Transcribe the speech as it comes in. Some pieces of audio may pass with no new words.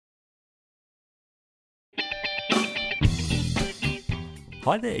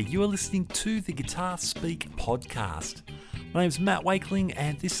Hi there, you are listening to the Guitar Speak podcast. My name's Matt Wakeling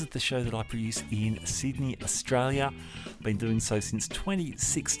and this is the show that I produce in Sydney, Australia. Been doing so since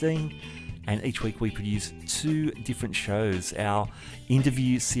 2016 and each week we produce two different shows. Our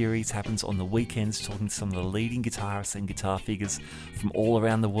interview series happens on the weekends, talking to some of the leading guitarists and guitar figures from all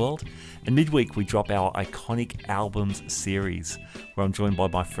around the world. And midweek we drop our iconic albums series, where I'm joined by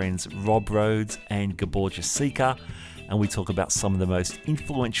my friends Rob Rhodes and Gabor Jasika, and we talk about some of the most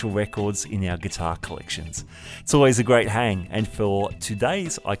influential records in our guitar collections. It's always a great hang, and for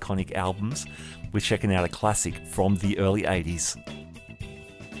today's iconic albums, we're checking out a classic from the early 80s.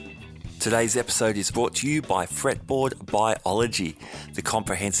 Today's episode is brought to you by Fretboard Biology, the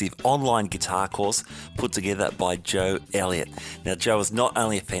comprehensive online guitar course put together by Joe Elliott. Now, Joe is not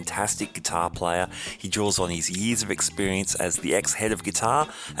only a fantastic guitar player, he draws on his years of experience as the ex-head of guitar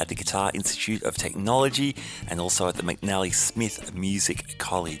at the Guitar Institute of Technology and also at the McNally Smith Music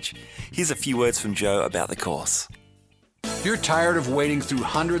College. Here's a few words from Joe about the course. You're tired of wading through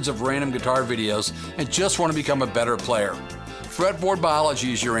hundreds of random guitar videos and just want to become a better player. Fretboard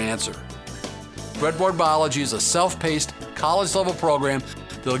Biology is your answer. Fretboard Biology is a self-paced, college-level program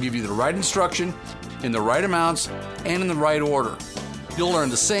that'll give you the right instruction, in the right amounts, and in the right order. You'll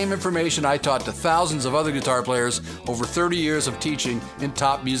learn the same information I taught to thousands of other guitar players over 30 years of teaching in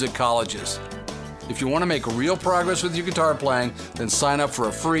top music colleges. If you want to make real progress with your guitar playing, then sign up for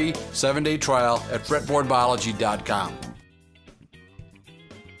a free 7-day trial at fretboardbiology.com.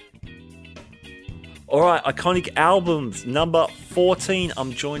 All right, iconic albums, number 14.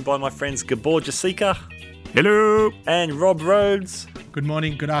 I'm joined by my friends Gabor Jasika. Hello. And Rob Rhodes. Good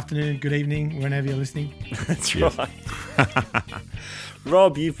morning, good afternoon, good evening, whenever you're listening. That's right.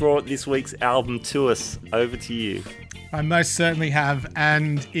 Rob, you brought this week's album to us. Over to you. I most certainly have,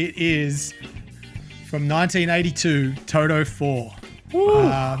 and it is from 1982, Toto 4.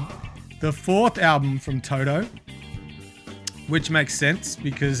 The fourth album from Toto, which makes sense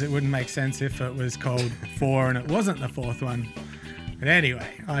because it wouldn't make sense if it was called 4 and it wasn't the fourth one. But anyway,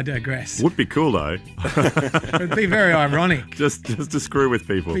 I digress. Would be cool though. It'd be very ironic. just to screw with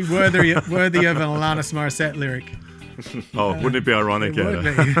people. Be worthy of an Alanis Morissette lyric. Oh, wouldn't it be ironic? It would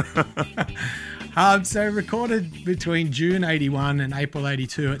be. So recorded between June 81 and April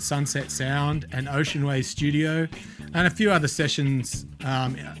 82 at Sunset Sound and Ocean Way Studio, and a few other sessions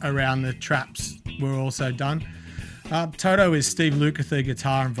around the traps were also done. Toto is Steve Lukather,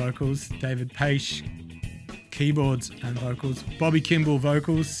 guitar and vocals, David Paich, keyboards and vocals, Bobby Kimball,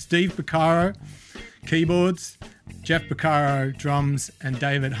 vocals, Steve Porcaro, keyboards, Jeff Porcaro, drums, and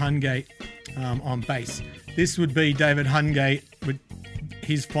David Hungate on bass. This would be David Hungate with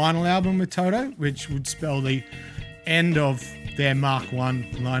his final album with Toto, which would spell the end of their Mark I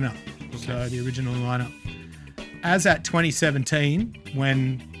lineup, so the original lineup. As at 2017,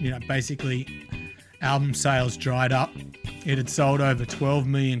 when basically album sales dried up, it had sold over 12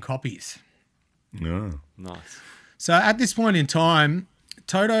 million copies. Oh. Nice. So at this point in time,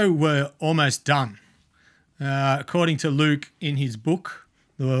 Toto were almost done. According to Luke in his book,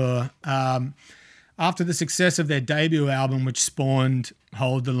 after the success of their debut album, which spawned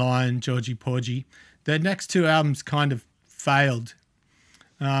Hold the Line, Georgie Porgy, their next two albums kind of failed.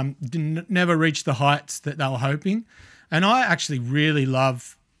 Never reached the heights that they were hoping. And I actually really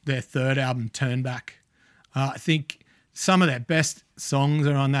love their third album, Turn Back. I think some of their best songs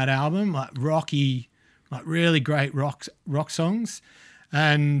are on that album, like rocky, like really great rock songs.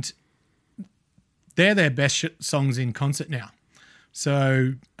 And they're their best songs in concert now.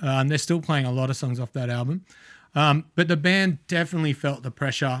 So they're still playing a lot of songs off that album. But the band definitely felt the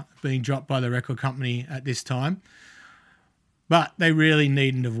pressure being dropped by the record company at this time. But they really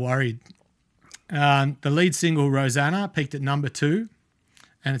needn't have worried. The lead single, Rosanna, peaked at number 2.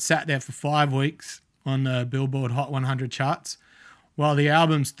 And it sat there for 5 weeks on the Billboard Hot 100 charts, while the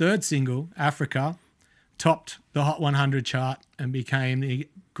album's third single, Africa, topped the Hot 100 chart and became the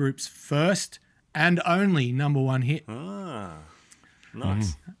group's first and only number 1 hit. Ah,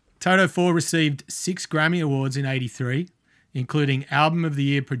 nice. Toto 4 received 6 Grammy Awards in 83, including Album of the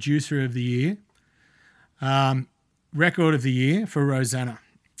Year, Producer of the Year, Record of the Year for Rosanna.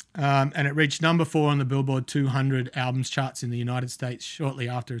 And it reached number 4 on the Billboard 200 albums charts in the United States shortly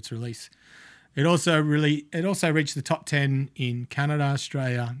after its release. It also reached the top 10 in Canada,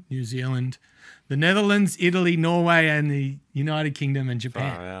 Australia, New Zealand, the Netherlands, Italy, Norway, and the United Kingdom and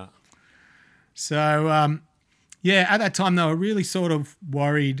Japan. Oh, yeah. So, at that time they were really sort of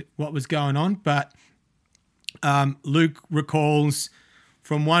worried what was going on. But Luke recalls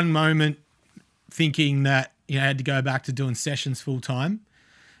from one moment thinking that he had to go back to doing sessions full time.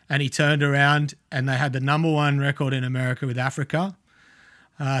 And he turned around and they had the number 1 record in America with Africa.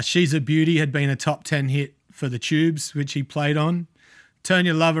 She's a Beauty had been a top 10 hit for the Tubes, which he played on. Turn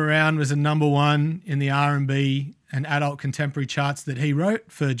Your Love Around was a number one in the R&B and adult contemporary charts that he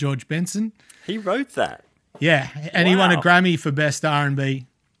wrote for George Benson. He wrote that. Yeah, and he won a Wow. Grammy for Best R&B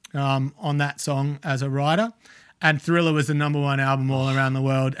on that song as a writer. And Thriller was the number one album all around the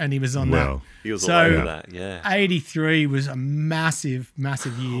world, and he was on Wow. that. He was So- all over that, yeah. 83 was a massive,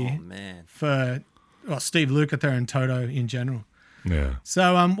 massive year Oh, man. for Steve Lukather and Toto in general. Yeah.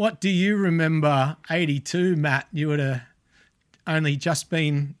 So what do you remember 82, Matt? You would have only just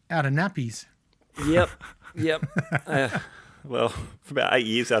been out of nappies. Yep. Well, for about 8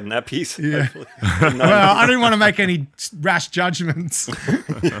 years out of nappies. Yeah. hopefully. Well, I didn't want to make any rash judgments.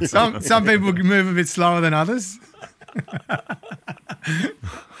 Some people can move a bit slower than others.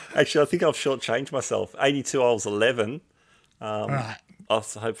 Actually, I think I've shortchanged myself. 82, I was 11. All right. I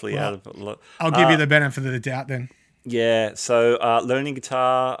was hopefully out of a lot. I'll give you the benefit of the doubt then. Yeah, so learning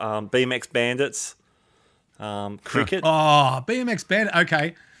guitar, BMX Bandits, cricket. Oh, BMX Bandit.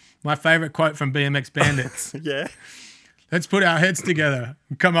 Okay. My favorite quote from BMX Bandits. Yeah. Let's put our heads together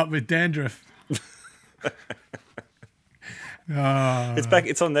and come up with dandruff. It's back.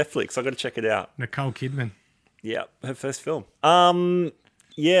 It's on Netflix. I got to check it out. Nicole Kidman. Yeah, her first film.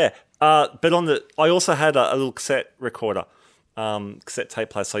 Yeah. But I also had a little cassette recorder, cassette tape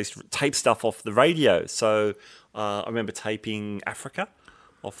player. So I used to tape stuff off the radio. So I remember taping Africa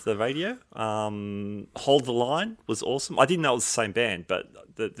off the radio. Hold the Line was awesome. I didn't know it was the same band, but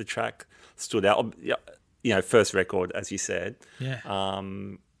the track stood out. You know, first record, as you said. Yeah.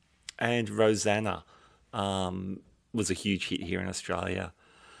 And Rosanna was a huge hit here in Australia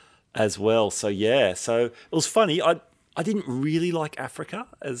as well. So yeah, so it was funny. I didn't really like Africa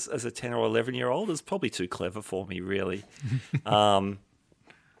as a 10 or 11-year-old. It was probably too clever for me, really. But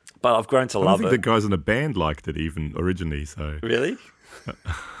I've grown to I love think it. the guys in the band liked it even originally, so Really?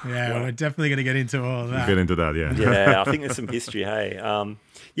 Yeah, we're definitely going to get into all of we'll that. get into that, yeah. Yeah, I think there's some history. Hey,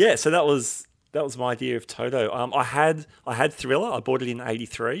 yeah. So that was my idea of Toto. I had Thriller. I bought it in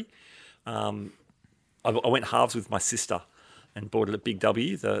 '83. I went halves with my sister and bought it at Big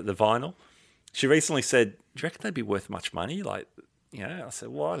W, the vinyl. She recently said, "Do you reckon they'd be worth much money?" Like, you know, I said,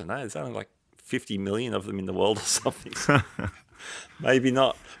 "Well, I don't know. There's only like 50 million of them in the world or something. So maybe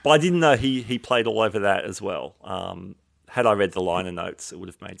not." But I didn't know he played all over that as well. Had I read the liner notes, it would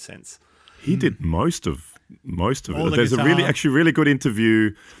have made sense. He did most of All it. the There's a guitar. really good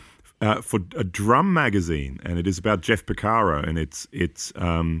interview for a drum magazine, and it is about Jeff Porcaro, and it's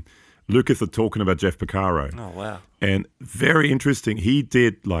Lukather talking about Jeff Porcaro. Oh wow! And very interesting. He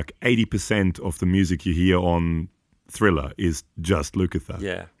did like 80% of the music you hear on Thriller is just Lukather.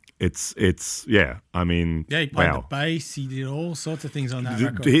 Yeah. It's yeah. I mean, Yeah, he played wow. the bass. He did all sorts of things on that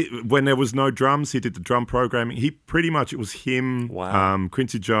record. When there was no drums, he did the drum programming. He pretty much, it was him, Wow.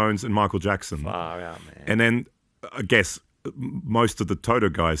 Quincy Jones, and Michael Jackson. Far out, man. And then I guess most of the Toto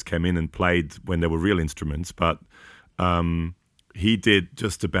guys came in and played when there were real instruments, but he did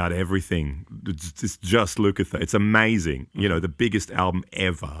just about everything. It's just Lukather. It's amazing. You know, the biggest album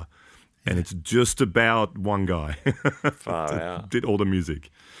ever. And it's just about one guy. Far out. Did all the music.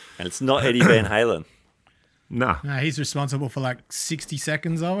 And it's not Eddie Van Halen. Nah. No, he's responsible for like 60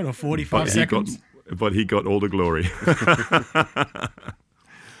 seconds of it or 45 But seconds. he got all the glory.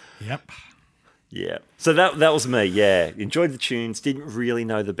 Yep. Yeah. So that was me. Yeah. Enjoyed the tunes. Didn't really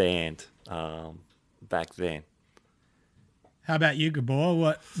know the band back then. How about you, Gabor?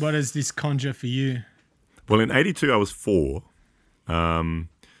 What does this conjure for you? Well, in 82, I was 4.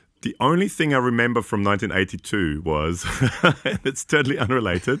 The only thing I remember from 1982 was, it's totally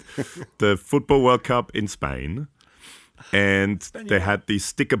unrelated, the Football World Cup in Spain. And they had these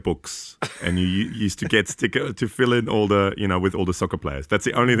sticker books, and you used to get sticker to fill in all the, you know, with all the soccer players. That's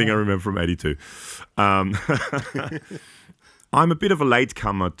the only thing I remember from 82. I'm a bit of a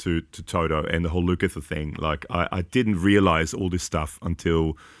latecomer to Toto and the whole Lukather thing. Like, I didn't realize all this stuff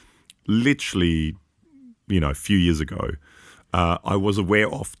until literally, you know, a few years ago. I was aware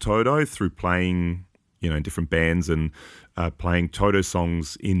of Toto through playing, you know, in different bands and playing Toto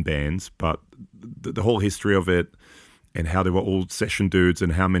songs in bands, but the whole history of it and how they were all session dudes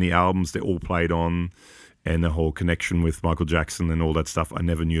and how many albums they all played on and the whole connection with Michael Jackson and all that stuff, I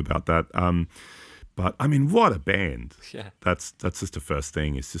never knew about that. But I mean, what a band! Yeah. That's just the first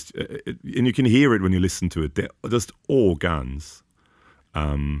thing. It's just, and you can hear it when you listen to it. They're just all guns.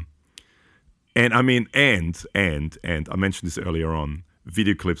 And I mean, and I mentioned this earlier on,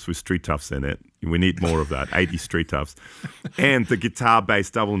 video clips with Street Toughs in it. We need more of that, 80 Street Toughs. And the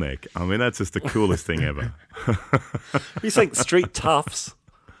guitar-based double neck. I mean, that's just the coolest thing ever. You saying Street Toughs?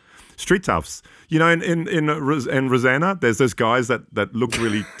 Street Toughs. You know, in Rosanna, there's those guys that look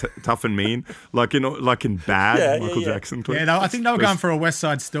really tough and mean, like in Bad, Michael Jackson clip. Yeah, I think they were going for a West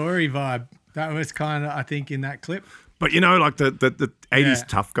Side Story vibe. That was kind of, I think, in that clip. But you know, like the 80s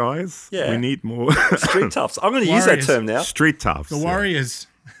tough guys. Yeah. We need more Street toughs. I'm going to use that term now. Street toughs. The Warriors.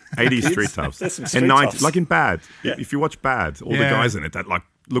 80s street toughs. There's some street and 90s, toughs. like in Bad. If you watch Bad, all the guys in it that like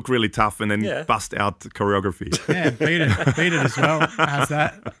look really tough and then bust out choreography. Yeah, Beat It as well has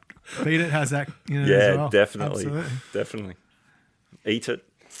that. Beat It has that. You know, as well. Definitely. Absolutely. Definitely. Eat It.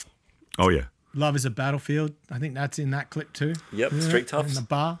 Oh yeah. Love is a Battlefield. I think that's in that clip too. Yep, Street Toughs. In the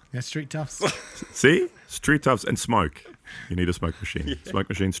bar. Yeah, Street Toughs. See? Street toughs and smoke. You need a smoke machine. Smoke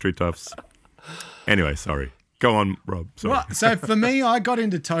machine, street toughs. Anyway, sorry. Go on, Rob. Sorry. Well, so for me, I got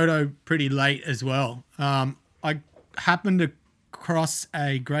into Toto pretty late as well. I happened to cross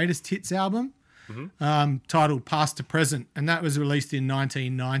a greatest hits album titled Past to Present, and that was released in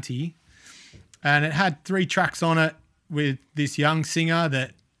 1990. And it had 3 tracks on it with this young singer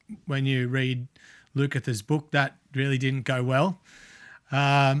that, when you read Lukather's book, that really didn't go well.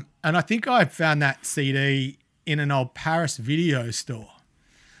 And I think I found that CD in an old Paris video store.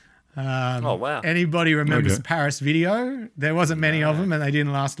 Oh, wow. Anybody remembers Okay. Paris Video? There wasn't many of them and they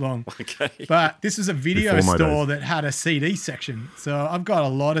didn't last long. Okay. But this was a video Before my store days. that had a CD section. So I've got a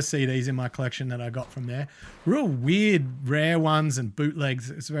lot of CDs in my collection that I got from there. Real weird, rare ones and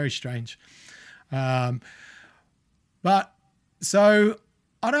bootlegs. It's very strange. But so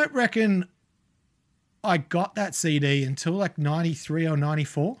I don't reckon I got that CD until like 93 or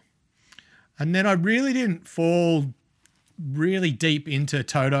 94. And then I really didn't fall really deep into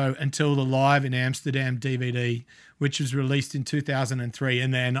Toto until the Live in Amsterdam DVD, which was released in 2003.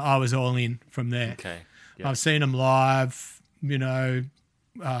 And then I was all in from there. Okay. Yeah. I've seen them live, you know,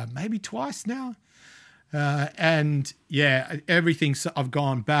 maybe twice now. And yeah, everything. I've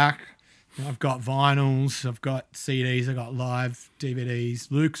gone back. I've got vinyls, I've got CDs, I've got live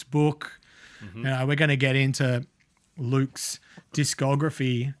DVDs, Luke's book. You know, we're going to get into Luke's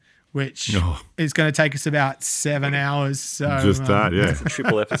discography, which is going to take us about 7 hours. So Just that, yeah. It's a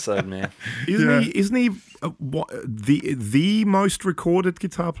triple episode, man. Isn't he the most recorded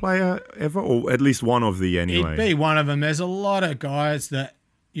guitar player ever, or at least one of the anyway? He'd be one of them. There's a lot of guys that,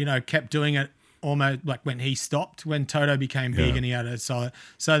 you know, kept doing it almost like when he stopped, when Toto became big and he had a solid.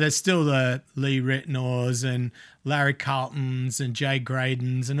 So there's still the Lee Ritenours and Larry Carltons and Jay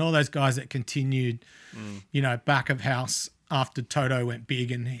Gradens and all those guys that continued, you know, back of house after Toto went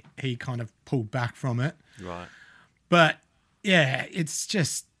big and he kind of pulled back from it. Right. But yeah, it's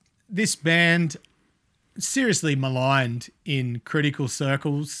just this band seriously maligned in critical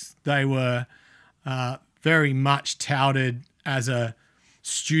circles. They were very much touted as a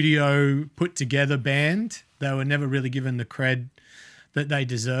studio put together band. They were never really given the cred that they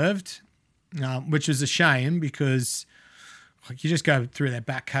deserved, which was a shame because like, you just go through their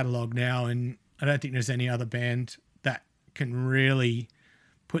back catalogue now and I don't think there's any other band that can really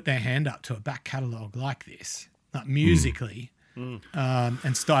put their hand up to a back catalogue like this, like musically and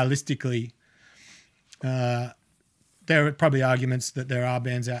stylistically. There are probably arguments that there are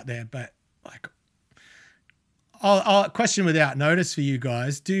bands out there, but like, I'll question without notice for you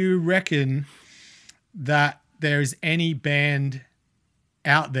guys. Do you reckon that there is any band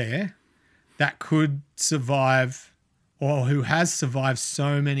out there that could survive or who has survived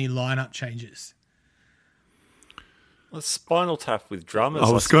so many lineup changes? Well, Spinal Tap with drummers.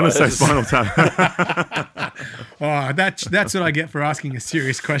 I was going to say Spinal Tap. Oh, that's what I get for asking a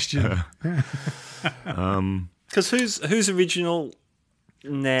serious question. Because who's original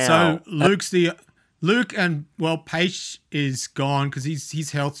now? So Luke and Paige is gone because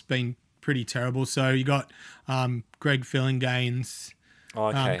his health's been pretty terrible. So you got Greg Fillinganes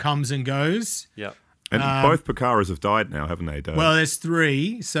comes and goes. Yep. And both Picaras have died now, haven't they, Dave? Well, there's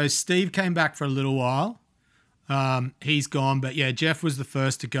 3. So Steve came back for a little while. He's gone, but yeah, Jeff was the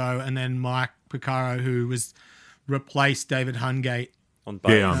first to go, and then Mike Picaro, who was replaced David Hungate On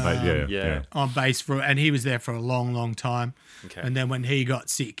bass. Yeah, on bass, yeah. on bass and he was there for a long, long time. Okay. And then when he got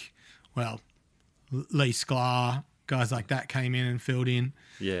sick, well, Lee Sklar, guys like that came in and filled in.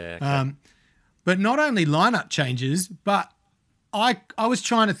 Yeah. Okay. But not only lineup changes, but I was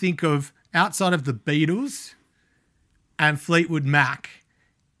trying to think of, outside of the Beatles and Fleetwood Mac,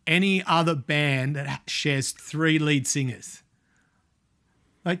 any other band that shares 3 lead singers.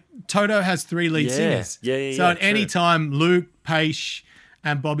 Like Toto has 3 lead singers. So at any time, Luke, Paige,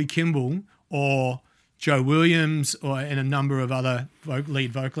 and Bobby Kimball, or Joe Williams, or in a number of other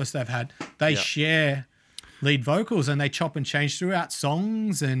lead vocalists they've had, they share lead vocals and they chop and change throughout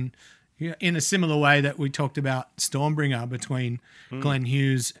songs. And, in a similar way that we talked about Stormbringer between Glenn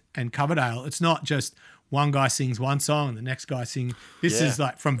Hughes and Coverdale. It's not just one guy sings one song and the next guy sings. This is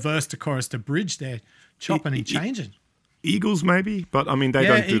like from verse to chorus to bridge. They're chopping and changing. Eagles maybe, but I mean they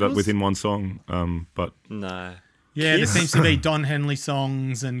don't do Eagles. that within one song. But No. Yeah, Kiss. there seems to be Don Henley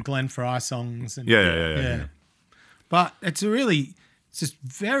songs and Glenn Fry songs. And, yeah. But it's just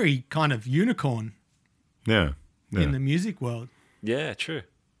very kind of unicorn Yeah. in the music world. Yeah, true.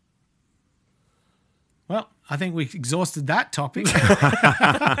 Well, I think we've exhausted that topic.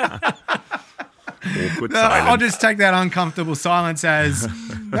 Awkward I'll silence. just take that uncomfortable silence as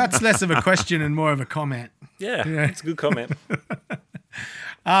that's less of a question and more of a comment. Yeah, it's a good comment.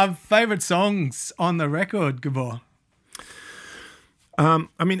 Favorite songs on the record, Gabor? I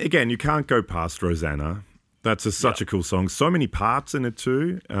mean, again, you can't go past Rosanna. That's such a cool song. So many parts in it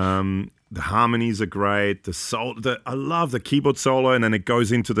too. The harmonies are great. I love the keyboard solo, and then it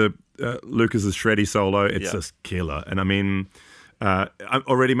goes into the Lucas's shreddy solo. It's just killer. And I mean, I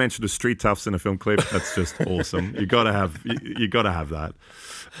already mentioned the Street Toughs in a film clip. That's just awesome. You gotta have that.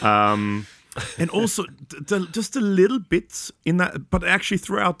 And also just the little bits in that, but actually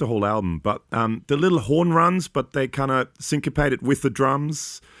throughout the whole album. But the little horn runs, but they kind of syncopate it with the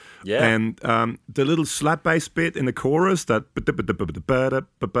drums. Yeah. And the little slap bass bit in the chorus, that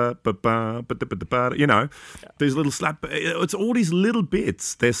these little slap. It's all these little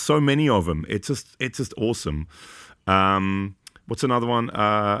bits. There's so many of them. It's just awesome. What's another one?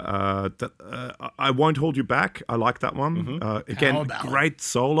 I Won't Hold You Back. I like that one. Again, great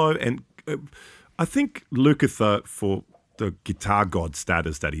solo, and I think Lukather, for the guitar god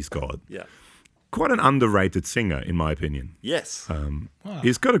status that he's got, quite an underrated singer in my opinion. Yes.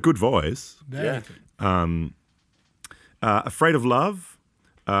 He's got a good voice. Very good. Afraid of Love.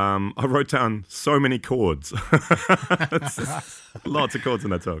 I wrote down so many chords. Lots of chords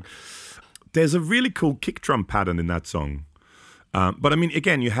in that song. There's a really cool kick drum pattern in that song. But I mean,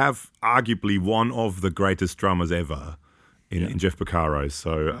 again, you have arguably one of the greatest drummers ever in Jeff Porcaro.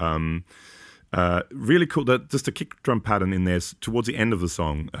 So really cool. Just a kick drum pattern in there towards the end of the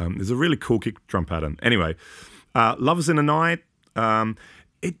song. There's a really cool kick drum pattern. Anyway, Lovers in the Night.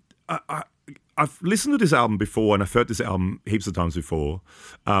 I've listened to this album before, and I've heard this album heaps of times before.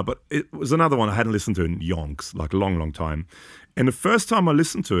 But it was another one I hadn't listened to in yonks, like a long, long time. And the first time I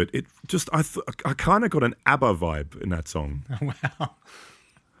listened to it, I kind of got an ABBA vibe in that song. Wow.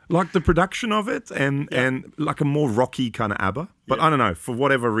 Like the production of it and like a more rocky kind of ABBA. But I don't know, for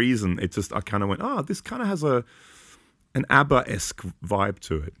whatever reason, I kind of went, this kind of has an ABBA-esque vibe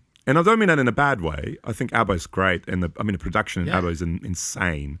to it. And I don't mean that in a bad way. I think ABBA is great. And the production in ABBA is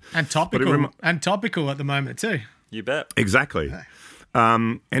insane. And topical at the moment too. You bet. Exactly.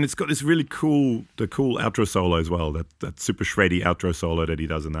 And it's got this really cool outro solo as well, that super shreddy outro solo that he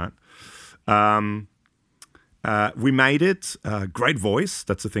does in that. We Made It, great voice.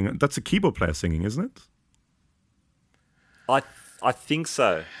 That's a thing. That's a keyboard player singing, isn't it? I think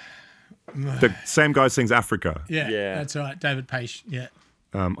so. The same guy sings Africa. Yeah, that's right. David Page. Yeah.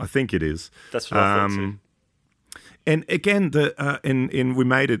 I think it is. That's what I thought too. And again, in We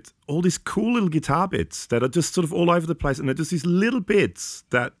Made It, all these cool little guitar bits that are just sort of all over the place, and they're just these little bits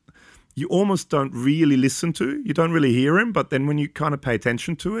that you almost don't really listen to. You don't really hear them, but then when you kind of pay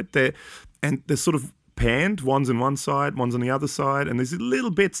attention to it, they're sort of panned. One's on one side, one's on the other side, and there's these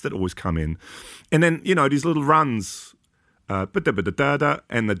little bits that always come in. And then, these little runs, and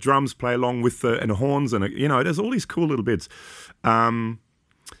the drums play along with the horns, and there's all these cool little bits.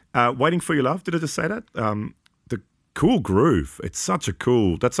 Waiting for Your Love, did I just say that? The cool groove. It's such a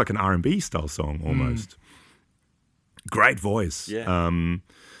cool, that's like an R&B style song almost. Great voice. Yeah.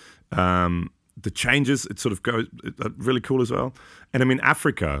 The changes, it sort of goes really cool as well. And I mean,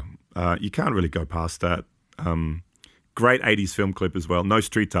 Africa, you can't really go past that. Great 80s film clip as well. No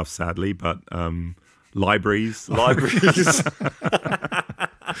Street Toughs, sadly, but Libraries. It's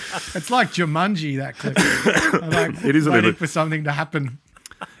like Jumanji, that clip. It is a waiting little for something to happen.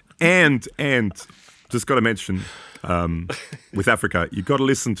 And just got to mention, with Africa, you've got to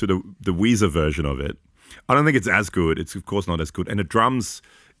listen to the Weezer version of it. I don't think it's as good. It's of course not as good. And the drums,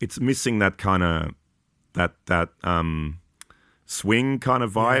 it's missing that kind of that swing kind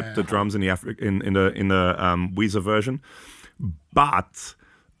of vibe. Yeah. The drums in the Weezer version, but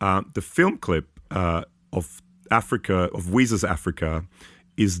the film clip of Weezer's Africa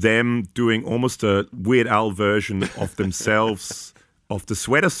is them doing almost a Weird Al version of themselves of the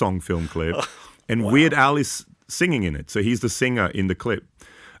Sweater Song film clip, and Weird Al is singing in it. So he's the singer in the clip.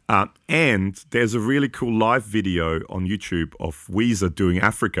 And there's a really cool live video on YouTube of Weezer doing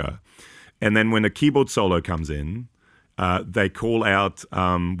Africa. And then when a keyboard solo comes in, they call out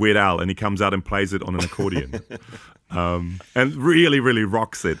Weird Al, and he comes out and plays it on an accordion. And really, really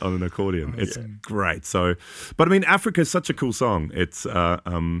rocks it on an accordion. It's great. So, but I mean, Africa is such a cool song. It's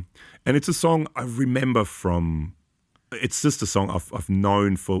and it's a song I remember from. It's just a song I've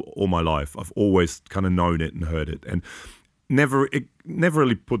known for all my life. I've always kind of known it and heard it, and never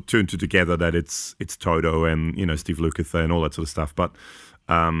really put two and two together that it's Toto and Steve Lukather and all that sort of stuff. But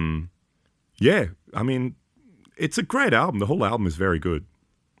yeah, I mean, it's a great album. The whole album is very good.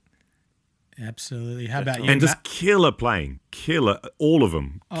 Absolutely. How about you, and just Matt? killer playing, all of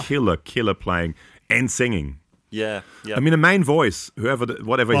them, killer playing and singing. Yeah. I mean, a main voice,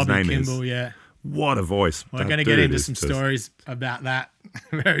 whatever his Bobby name Kimball, is. yeah. What a voice. We're going to get into some stories about that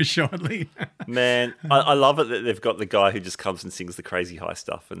very shortly. Man, I love it that they've got the guy who just comes and sings the crazy high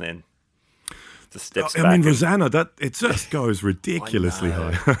stuff and then just steps back. I mean, Rosanna, it just goes ridiculously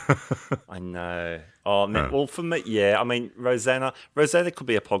high. I know. Oh, man, well, for me, yeah. I mean, Rosanna could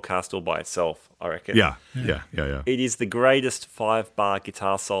be a podcast all by itself, I reckon. Yeah. It is the greatest 5-bar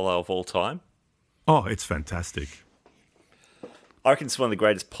guitar solo of all time. Oh, it's fantastic. I reckon it's one of the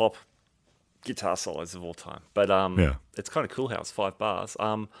greatest pop guitar solos of all time. But it's kind of cool how it's 5 bars.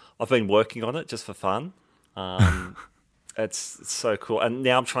 I've been working on it just for fun. It's so cool. And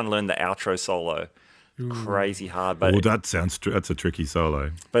now I'm trying to learn the outro solo. Crazy hard, but that's a tricky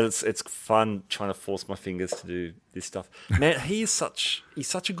solo. But it's fun trying to force my fingers to do this stuff. Man, he's such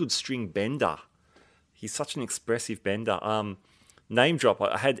a good string bender. He's such an expressive bender. Name drop.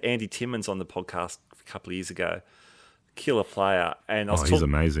 I had Andy Timmons on the podcast a couple of years ago. Killer player, and he's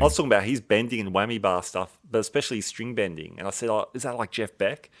amazing. I was talking about his bending and whammy bar stuff, but especially his string bending. And I said, "Is that like Jeff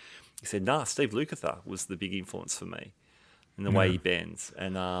Beck?" He said, "Nah, Steve Lukather was the big influence for me in the way he bends."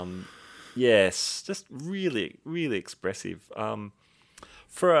 And yes, just really, really expressive.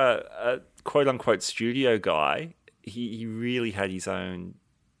 For a quote-unquote studio guy, he really had his own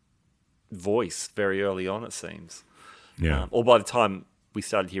voice very early on, it seems. Yeah. Or by the time we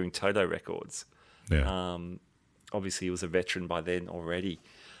started hearing Toto records. Yeah. Obviously, he was a veteran by then already.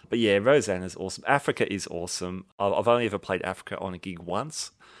 But yeah, Rosanna's awesome. Africa is awesome. I've only ever played Africa on a gig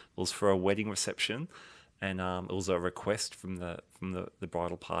once. It was for a wedding reception. And it was a request from the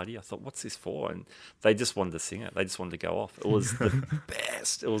bridal party. I thought, what's this for? And they just wanted to sing it. They just wanted to go off. It was the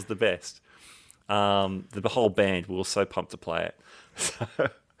best. It was the best. The whole band, we were so pumped to play it. So,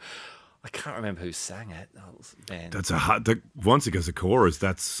 I can't remember who sang it. Oh, it was a band. That's once it goes to chorus,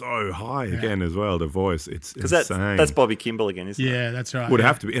 that's so high again as well. The voice, it's insane. That's Bobby Kimball again, isn't it? Yeah, that's right. Would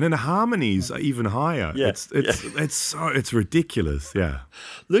have to be, and then the harmonies are even higher. Yeah. It's ridiculous. Yeah.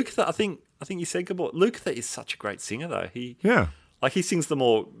 Lukather, I think you said good boy. Lukather is such a great singer, though. He sings the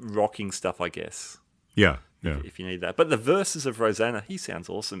more rocking stuff, I guess. Yeah. If you need that, but the verses of Rosanna, he sounds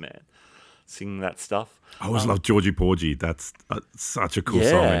awesome, man. Singing that stuff. I always love Georgie Porgy. That's such a cool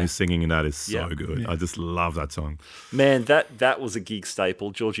song, and his singing in that is so good. Yeah. I just love that song. Man, that was a gig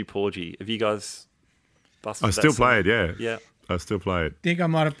staple. Georgie Porgy. Have you guys busted I still play it, yeah. Yeah. I still play it. I think I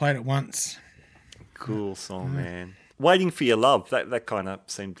might have played it once. Cool song, man. Waiting for Your Love. That kind of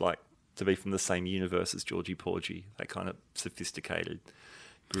seemed like to be from the same universe as Georgie Porgy. That kind of sophisticated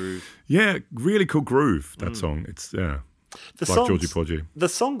groove. Yeah, really cool groove, that song. It's, The like songs, Georgie Porgy. The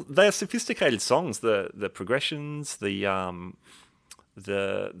song, they're sophisticated songs. The progressions, the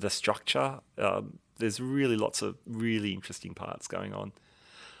structure. There's really lots of really interesting parts going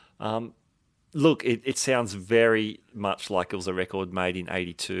on. Look, it sounds very much like it was a record made in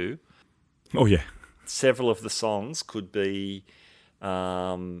 '82. Oh yeah. Several of the songs could be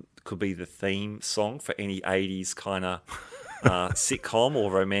the theme song for any '80s kind of sitcom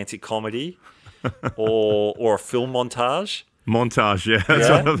or romantic comedy. or a film montage. Montage, yeah. That's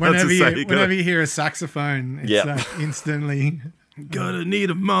what I was about to say. Whenever you hear a saxophone, it's like instantly... Gonna need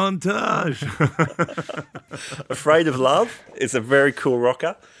a montage. Afraid of Love is a very cool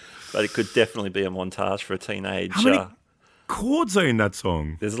rocker, but it could definitely be a montage for a teenage... How many chords are in that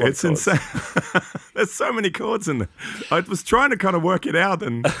song? There's a lot of chords. Insane. There's so many chords in there. I was trying to kind of work it out,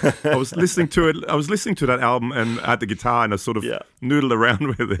 and I was listening to it. I was listening to that album and at the guitar, and I sort of noodled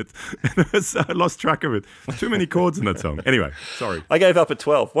around with it. And I lost track of it. Too many chords in that song. Anyway, sorry. I gave up at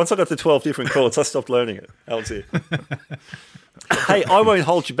 12. Once I got to 12 different chords, I stopped learning it. That was it. Hey, I won't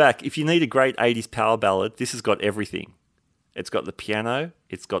hold you back. If you need a great 80s power ballad, this has got everything. It's got the piano.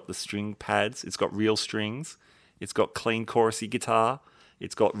 It's got the string pads. It's got real strings. It's got clean chorusy guitar.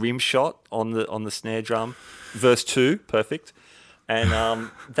 It's got rim shot on the snare drum. Verse 2, perfect.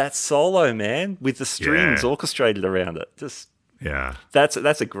 And that solo, man, with the strings orchestrated around it. That's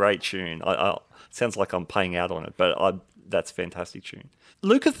a great tune. Sounds like I'm paying out on it, but that's a fantastic tune.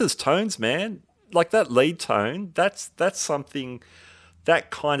 Lukather's tones, man, like that lead tone, that's something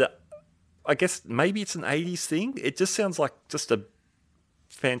that kind of, I guess maybe it's an 80s thing. It just sounds like just a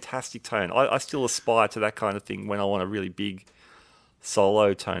fantastic tone. I still aspire to that kind of thing when I want a really big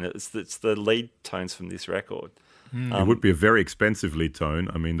solo tone. It's the lead tones from this record. It would be a very expensive lead tone.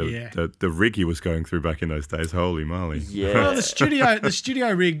 I mean, the rig he was going through back in those days, holy moly. Yeah. Well, the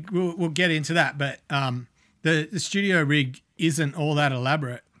studio rig, we'll get into that, but the studio rig isn't all that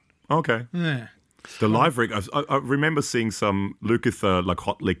elaborate. Okay. Yeah. The live rig, I remember seeing some Lukather, like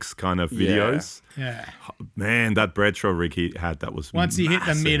Hot Licks kind of videos. Yeah. Man, that Bradshaw rig he had, that was Once he hit the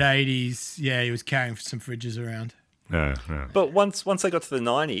massive. mid-80s, he was carrying some fridges around. Yeah. But once they got to the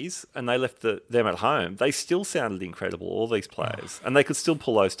 90s and they left them at home, they still sounded incredible, all these players. And they could still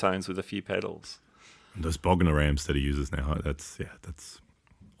pull those tones with a few pedals. And those Bogner amps that he uses now, that's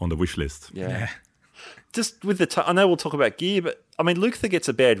on the wish list. Yeah. Just with the I know we'll talk about gear, but I mean, Lukather gets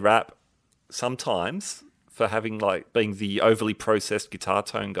a bad rap sometimes for being the overly processed guitar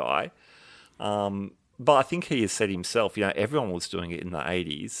tone guy. But I think he has said himself, everyone was doing it in the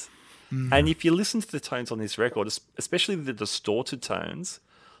 80s. And if you listen to the tones on this record, especially the distorted tones,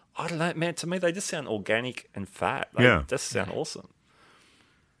 I don't know, man, to me, they just sound organic and fat. They just sound awesome.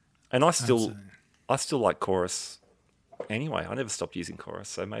 And I still like chorus anyway. I never stopped using chorus,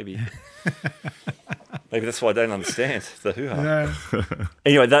 so maybe that's why I don't understand the hoo-ha. Yeah.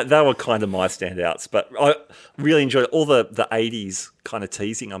 Anyway, that were kind of my standouts, but I really enjoyed all the 80s kind of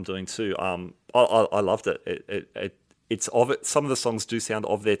teasing I'm doing too. I loved it. It's of it. Some of the songs do sound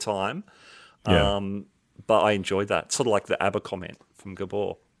of their time, but I enjoyed that. Sort of like the ABBA comment from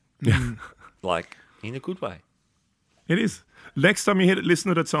Gabor, like in a good way. It is. Next time you listen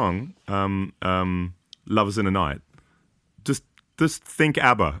to that song, "Lovers in the Night," just think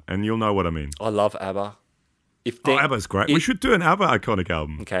ABBA, and you'll know what I mean. I love ABBA. ABBA's great. We should do an ABBA iconic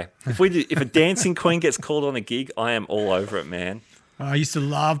album. Okay, if a dancing queen gets called on a gig, I am all over it, man. I used to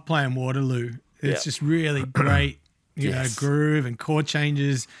love playing Waterloo. It's just really great. You know, groove and chord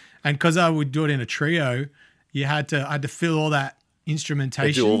changes, and because I would do it in a trio, I had to fill all that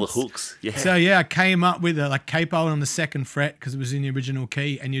instrumentation. Do all the hooks. Yeah. So I came up with a capo on the second fret because it was in the original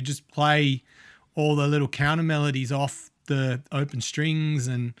key, and you just play all the little counter melodies off the open strings,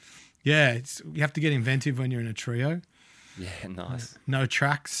 and you have to get inventive when you're in a trio. Yeah, nice. No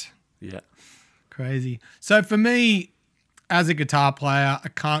tracks. Yeah. Crazy. So for me, as a guitar player, I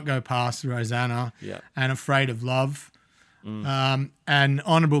can't go past Rosanna and Afraid of Love. And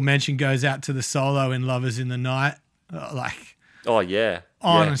honourable mention goes out to the solo in Lovers in the Night. Oh, yeah.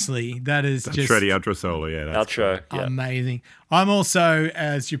 Honestly, that is That just shreddy outro solo, that's outro. Yeah. amazing. I'm also,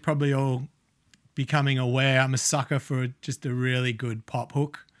 as you're probably all becoming aware, I'm a sucker for just a really good pop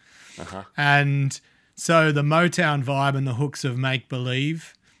hook. And so the Motown vibe and the hooks of Make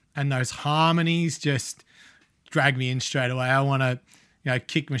Believe and those harmonies just drag me in straight away. I want to,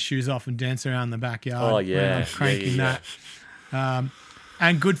 kick my shoes off and dance around the backyard. Oh, yeah. When I'm cranking that.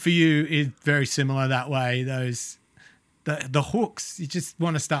 And Good For You is very similar that way. The hooks, you just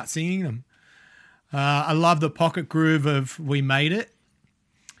want to start singing them. I love the pocket groove of We Made It.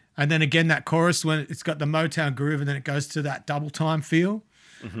 And then again, that chorus when it's got the Motown groove and then it goes to that double time feel.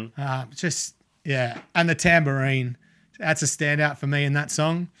 And the tambourine, that's a standout for me in that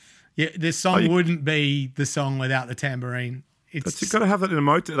song. Yeah, this song wouldn't be the song without the tambourine. You've got to have that in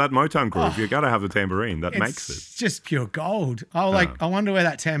that Motown groove. You've got to have the tambourine. That makes it. It's just pure gold. I wonder where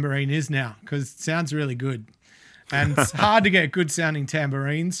that tambourine is now because it sounds really good. And it's hard to get good sounding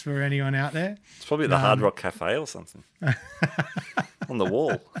tambourines for anyone out there. It's probably the Hard Rock Cafe or something on the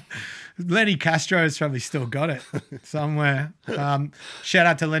wall. Lenny Castro's probably still got it somewhere. Shout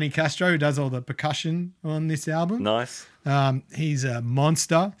out to Lenny Castro who does all the percussion on this album. Nice. He's a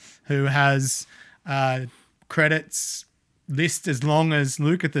monster who has credits list as long as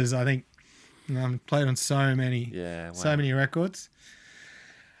Lukather's, I think. Played on so many records.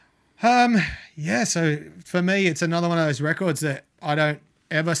 So for me, it's another one of those records that I don't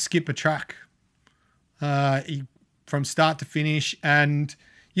ever skip a track from start to finish. And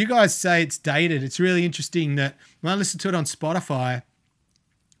you guys say it's dated. It's really interesting that when I listen to it on Spotify,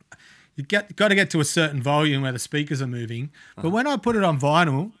 you got to get to a certain volume where the speakers are moving. But when I put it on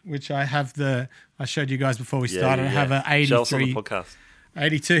vinyl, which I showed you guys before we started, I have an 83. Show us on the podcast.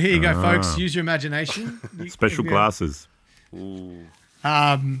 82. Here you go, folks. Use your imagination. Special glasses. Ooh.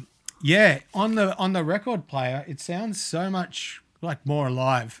 On the record player, it sounds so much like more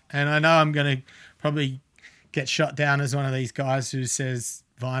alive. And I know I'm going to probably get shot down as one of these guys who says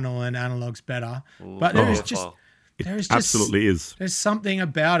vinyl and analog's better. But there is just absolutely is. There's something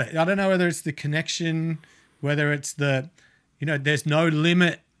about it. I don't know whether it's the connection, whether it's there's no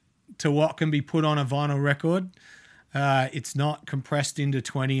limit to what can be put on a vinyl record. It's not compressed into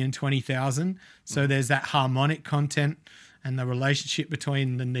 20 and 20,000. So there's that harmonic content and the relationship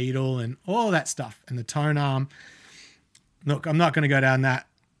between the needle and all that stuff and the tone arm. Look, I'm not going to go down that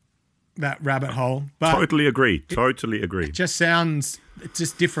rabbit hole. But Totally agree. it just sounds, it's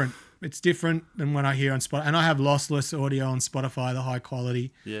just different. It's different than what I hear on Spotify. And I have lossless audio on Spotify, the high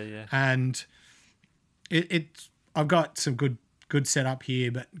quality. Yeah. And I've got some good setup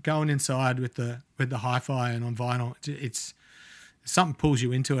here, but going inside with the hi-fi and on vinyl, it's something pulls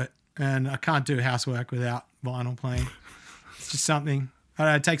you into it. And I can't do housework without vinyl playing. It's just something. I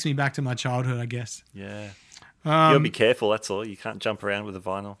don't know, it takes me back to my childhood, I guess. Yeah. You gotta be careful. That's all. You can't jump around with a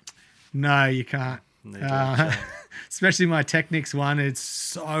vinyl. No, you can't. Especially my Technics one. It's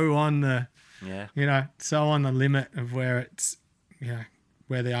so on the, so on the limit of where it's,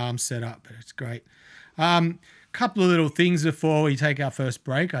 where the arm's set up. But it's great. Couple of little things before we take our first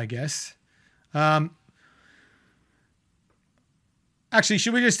break, I guess. Actually,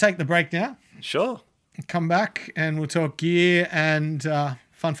 should we just take the break now? Sure. Come back and we'll talk gear and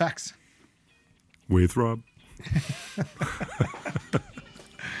fun facts. With Rob.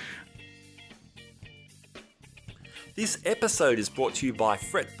 This episode is brought to you by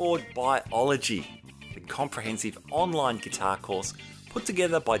Fretboard Biology, the comprehensive online guitar course put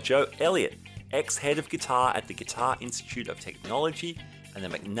together by Joe Elliott, ex-head of guitar at the Guitar Institute of Technology and the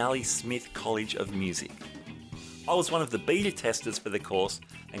McNally Smith College of Music. I was one of the beta testers for the course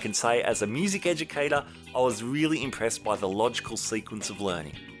and can say as a music educator, I was really impressed by the logical sequence of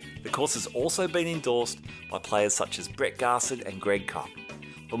learning. The course has also been endorsed by players such as Brett Garsed and Greg Koch.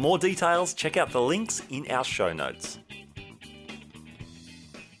 For more details, check out the links in our show notes.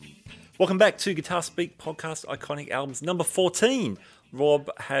 Welcome back to Guitar Speak Podcast Iconic Albums number 14. Rob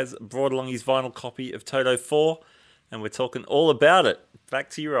has brought along his vinyl copy of Toto 4, and we're talking all about it.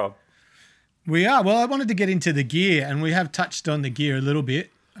 Back to you, Rob. We are. Well, I wanted to get into the gear, and we have touched on the gear a little bit.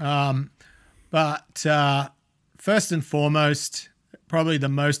 But first and foremost, probably the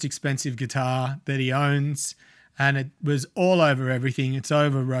most expensive guitar that he owns, and it was all over everything. It's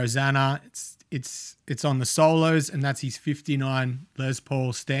over Rosanna. It's on the solos, and that's his 59 Les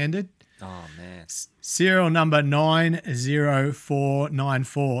Paul Standard. Oh, man. Serial number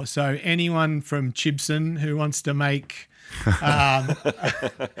 90494. So anyone from Chibson who wants to make a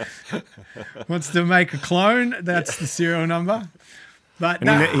clone, that's the serial number. But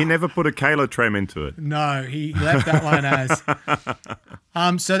And he never put a Kalo trem into it. no, he left that one as.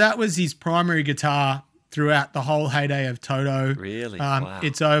 So that was his primary guitar throughout the whole heyday of Toto. Really? Wow.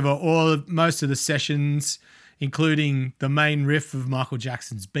 It's over most of the sessions, including the main riff of Michael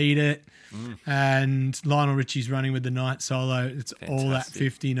Jackson's Beat It and Lionel Richie's Running with the Night solo. It's all that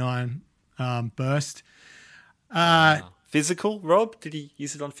 59 burst. Physical, Rob? Did he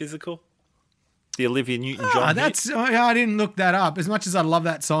use it on Physical? The Olivia Newton-John hit? I didn't look that up. As much as I love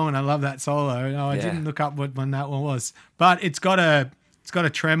that song and I love that solo, I didn't look up when that one was. But it's got a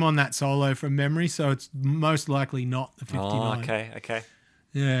trem on that solo from memory, so it's most likely not the 59. Oh, okay.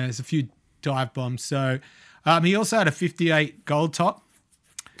 Yeah, there's a few dive bombs. So he also had a 58 gold top.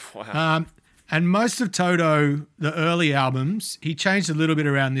 Wow. And most of Toto, the early albums, he changed a little bit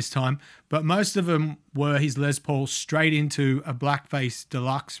around this time, but most of them were his Les Paul straight into a Blackface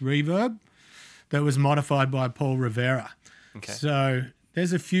Deluxe reverb that was modified by Paul Rivera. Okay. So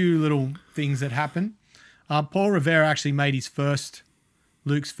there's a few little things that happen. Paul Rivera actually made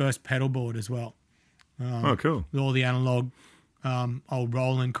Luke's first pedal board as well. Oh, cool. With all the analog old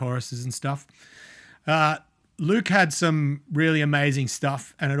Roland choruses and stuff. Luke had some really amazing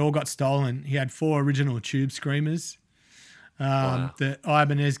stuff, and it all got stolen. He had 4 original Tube Screamers that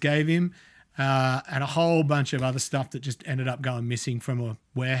Ibanez gave him, and a whole bunch of other stuff that just ended up going missing from a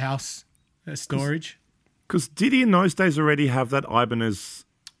warehouse storage. Because did he in those days already have that Ibanez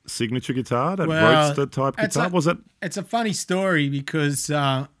signature guitar, that Roadster type guitar? Was it? It's a funny story because,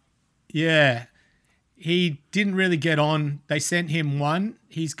 he didn't really get on. They sent him one.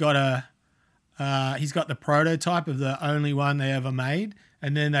 He's got the prototype of the only one they ever made,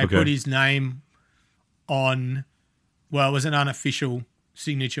 and then they put his name on. Well, it was an unofficial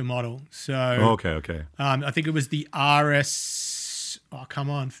signature model. So okay. I think it was the RS. Oh,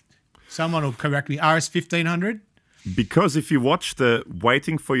 come on, someone will correct me. RS 1500. Because if you watch the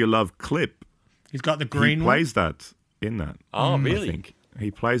Waiting for Your Love clip, he's got the green he one. plays that in that. Oh, really? I think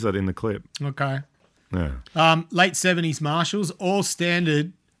he plays that in the clip. Okay. Yeah. Late 70s Marshalls, all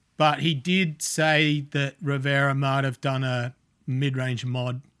standard, but he did say that Rivera might have done a mid-range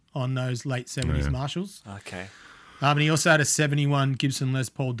mod on those late 70s Marshalls. Okay. And he also had a 71 Gibson Les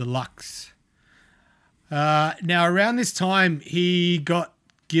Paul Deluxe. Now, around this time, he got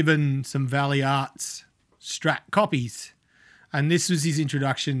given some Valley Arts Strat copies, and this was his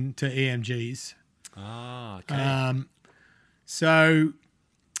introduction to EMGs. Ah, okay. So,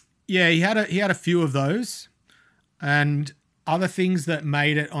 yeah, he had a few of those, and other things that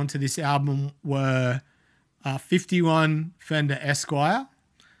made it onto this album were 51 Fender Esquire,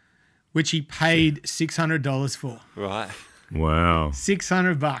 which he paid $600 for. Right. Wow.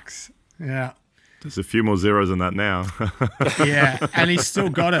 $600. Yeah. There's a few more zeros than that now. Yeah, and he's still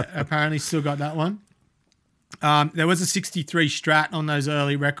got it. Apparently, still got that one. There was a 63 Strat on those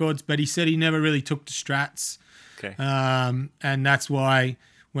early records, but he said he never really took to Strats. Okay. And that's why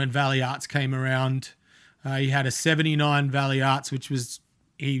when Valley Arts came around, he had a 79 Valley Arts, which was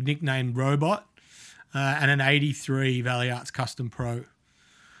he nicknamed Robot, and an 83 Valley Arts Custom Pro.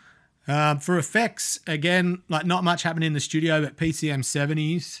 For effects, again, like not much happened in the studio, but PCM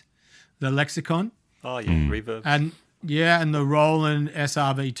 70s, the Lexicon, Oh, yeah, reverb. and the Roland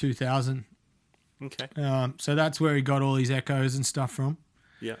SRV 2000. Okay. So that's where he got all his echoes and stuff from.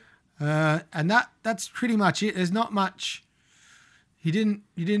 Yeah. And that's pretty much it. There's not much. He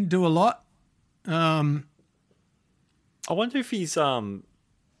didn't do a lot. I wonder if he's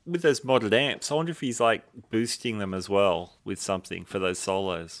with those modded amps. I wonder if he's like boosting them as well with something for those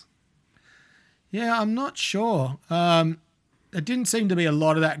solos. Yeah, I'm not sure. There didn't seem to be a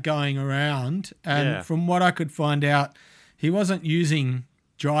lot of that going around. And Yeah. from what I could find out, he wasn't using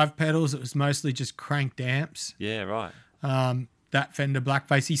drive pedals. It was mostly just cranked amps. Yeah, right. That Fender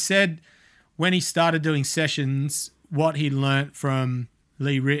Blackface. He said when he started doing sessions, what he learnt from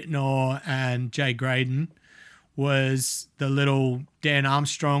Lee Ritenour and Jay Graydon was the little Dan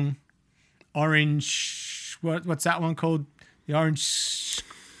Armstrong orange. What's that one called? The Orange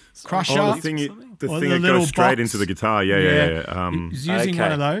Crusher. Oh, the thing, Or that the goes little straight box. into the guitar. Yeah. He's using Okay.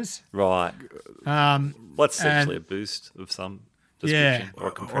 one of those. Right. Well, that's essentially a boost of some description. Yeah. Or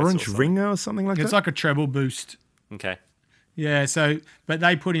a compressor Orange or something. ringer or something like It's that. like a treble boost. Okay. Yeah, but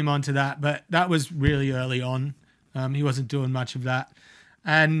they put him onto that, but that was really early on. He wasn't doing much of that.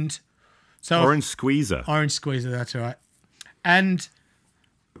 And so Orange squeezer. Orange Squeezer, that's right. And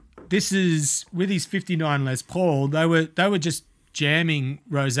this is with his 59 Les Paul, they were just jamming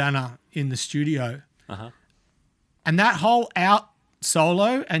Rosanna in the studio. Uh-huh. And that whole out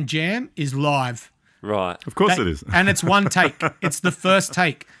solo and jam is live. Right. Of course it is. And it's one take. It's the first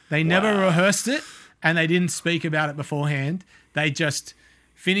take. They never rehearsed it and they didn't speak about it beforehand. They just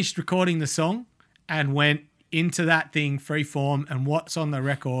finished recording the song and went into that thing free form, and what's on the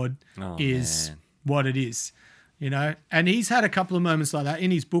record is man. what it is, you know? And he's had a couple of moments like that. In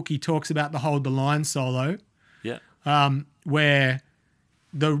his book, he talks about the Hold the Line solo Yeah. where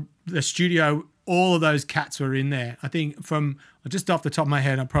the studio, all of those cats were in there. I think from just off the top of my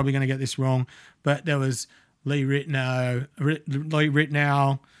head, I'm probably going to get this wrong, but there was Lee Ritenour,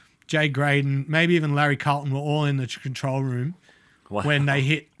 Jay Graydon, maybe even Larry Carlton were all in the control room Wow. when they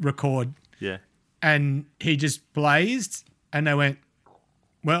hit record. Yeah. And he just blazed and they went,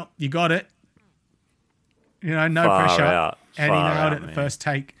 well, you got it. You know, no Far pressure. out. And he Far nailed out, it the man. first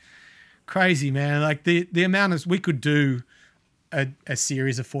take. Crazy, man. Like the amount of, we could do a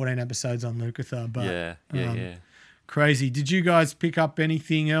series of 14 episodes on Lukather, but Yeah. crazy. Did you guys pick up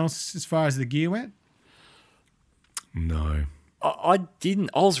anything else as far as the gear went? No. I didn't.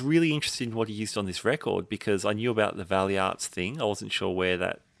 I was really interested in what he used on this record because I knew about the Valley Arts thing. I wasn't sure where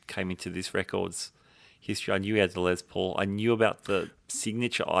that came into this record's history. I knew he had the Les Paul. I knew about the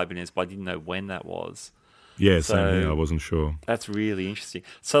signature Ibanez, but I didn't know when that was. Yeah, So- same here. I wasn't sure. That's really interesting.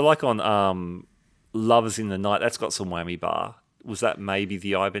 So like on Lovers in the Night, that's got some whammy bar. Was that maybe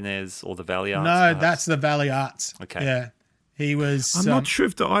the Ibanez or the Valley Arts? No, perhaps? that's the Valley Arts. Okay. Yeah. He was. I'm not sure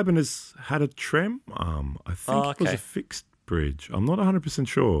if the Ibanez had a trem arm. I think it was okay. a fixed bridge. I'm not 100%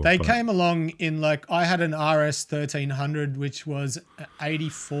 sure. They but- came along in like, I had an RS 1300, which was an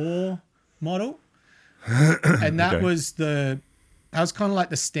 84 model. And that Okay. was that was kind of like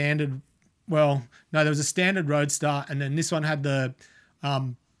the standard. Well, no, there was a standard Roadstar. And then this one had the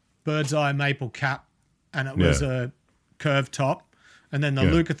bird's eye maple cap and it was a curved top. And then the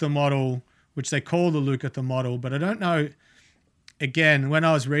Lukather model, which they call the Lukather model, but I don't know. Again, when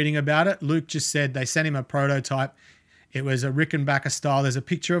I was reading about it, Luke just said they sent him a prototype. It was a Rickenbacker style. There's a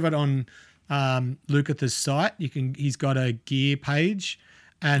picture of it on Lukather's site. He's got a gear page,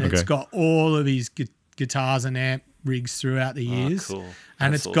 and it's Okay. got all of his guitars and amp rigs throughout the years. cool.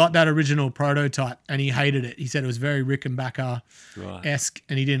 And That's it's got that original prototype, and he hated it. He said it was very Rickenbacker-esque,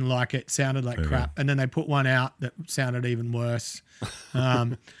 and he didn't like it. Sounded like crap. And then they put one out that sounded even worse.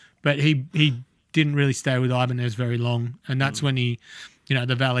 But he didn't really stay with Ibanez very long, and that's when he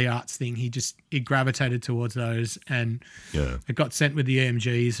the Valley Arts thing. He gravitated towards those, and it got sent with the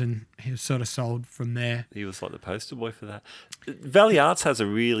EMGs, and he was sort of sold from there. He was like the poster boy for that. Valley Arts has a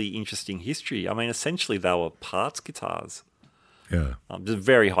really interesting history. I mean, essentially they were parts guitars. Yeah. Just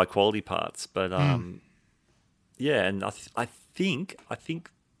very high quality parts, but yeah, and I think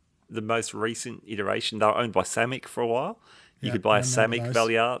the most recent iteration, they were owned by Samick for a while. You could buy a Samick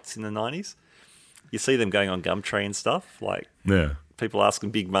Valley Arts in the 90s. You see them going on Gumtree and stuff, like people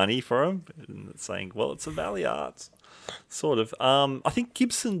asking big money for them and saying, well, it's a Valley Arts, sort of. I think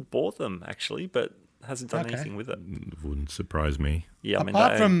Gibson bought them, actually, but hasn't done anything with it. Wouldn't surprise me. Yeah, I mean,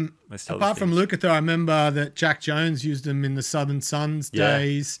 apart from Lukather, I remember that Jack Jones used them in the Southern Sons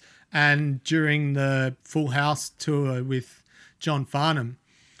days and during the Full House tour with John Farnham.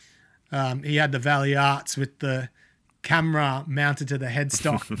 He had the Valley Arts with the camera mounted to the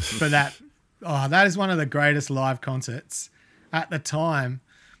headstock for that. Oh, that is one of the greatest live concerts at the time.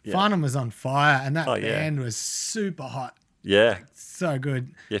 Yeah. Farnham was on fire, and that band was super hot. Yeah. So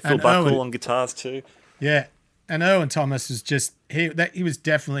good. Yeah, Phil Buckle on guitars too. Yeah. And Erwin Thomas was just, he was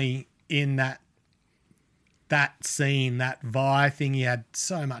definitely in that scene, that Vi thing. He had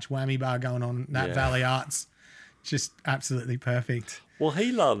so much whammy bar going on, that Valley Arts. Just absolutely perfect. Well,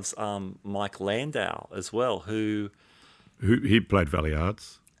 he loves Mike Landau as well, who he played Valley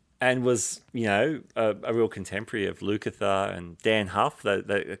Arts. And was, a real contemporary of Lukather and Dan Huff,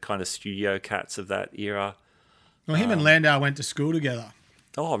 the kind of studio cats of that era. Well, him and Landau went to school together.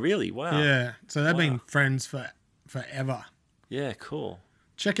 Oh, really? Wow. Yeah. So they've been friends forever. Yeah, cool.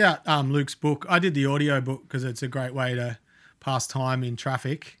 Check out Luke's book. I did the audio book because it's a great way to pass time in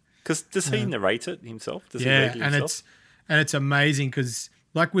traffic. Because does he narrate it himself? Does he read it himself? and it's amazing because,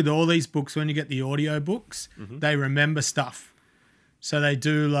 like with all these books, when you get the audio books, they remember stuff. So they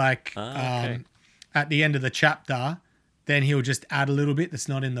do like at the end of the chapter, then he'll just add a little bit that's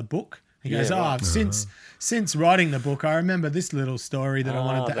not in the book. He goes, since writing the book, I remember this little story that I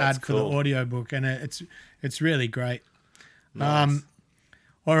wanted to add for the audio book, and it's really great. Nice.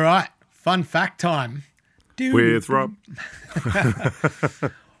 All right, fun fact time. With Rob.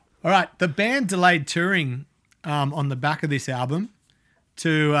 All right, the band delayed touring on the back of this album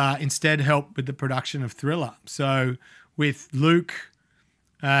to instead help with the production of Thriller. So with Luke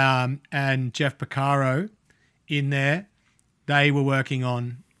and Jeff Porcaro in there, they were working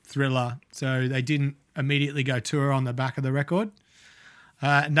on Thriller, so they didn't immediately go tour on the back of the record.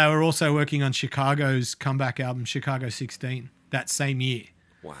 And they were also working on Chicago's comeback album, Chicago 16, that same year.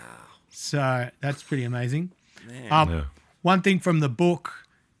 Wow. So that's pretty amazing. Man. One thing from the book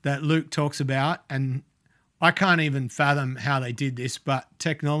that Luke talks about, and I can't even fathom how they did this, but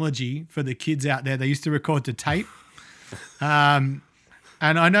technology for the kids out there, they used to record to tape. And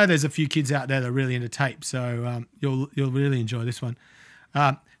I know there's a few kids out there that are really into tape, so you'll really enjoy this one.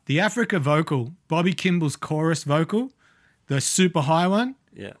 The Africa vocal, Bobby Kimball's chorus vocal, the super high one,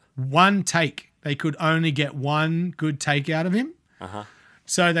 one take. They could only get one good take out of him.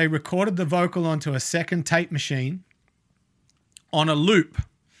 So they recorded the vocal onto a second tape machine on a loop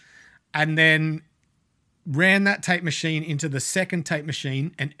and then ran that tape machine into the second tape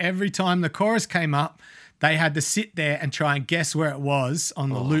machine, and every time the chorus came up, they had to sit there and try and guess where it was on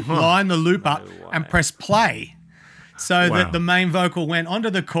the loop, line the loop up and press play so that the main vocal went onto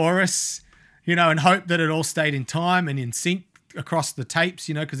the chorus, and hope that it all stayed in time and in sync across the tapes,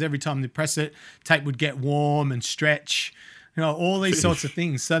 because every time they press it, tape would get warm and stretch, all these sorts of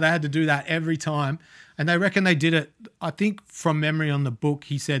things. So they had to do that every time. And they reckon they did it, I think from memory on the book,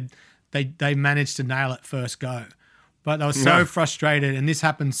 he said they managed to nail it first go. But they were so frustrated, and this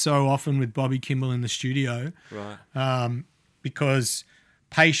happens so often with Bobby Kimball in the studio, because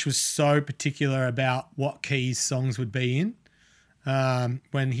Paish was so particular about what keys songs would be in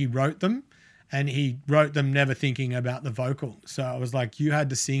when he wrote them, and he wrote them never thinking about the vocal. So it was like you had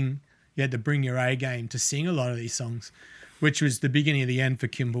to bring your A game to sing a lot of these songs, which was the beginning of the end for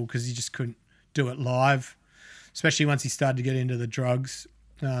Kimball because he just couldn't do it live, especially once he started to get into the drugs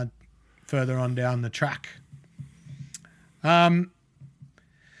further on down the track.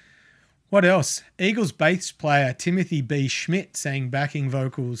 What else? Eagles bass player Timothy B. Schmidt sang backing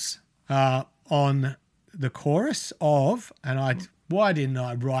vocals on the chorus of, why didn't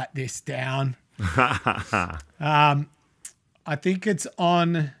I write this down? I think it's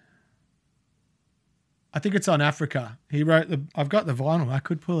on Africa. He wrote I've got the vinyl. I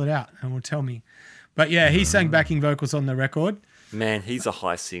could pull it out and will tell me. But yeah, he sang backing vocals on the record. Man, he's a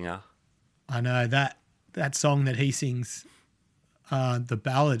high singer. I know that song that he sings, the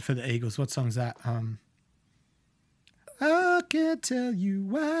ballad for the Eagles. What song's that? I can't tell you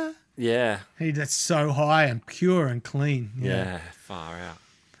why. Yeah. That's so high and pure and clean. Yeah. Far out.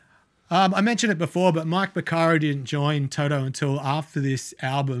 I mentioned it before, but Mike Beccaro didn't join Toto until after this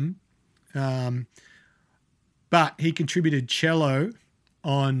album. But he contributed cello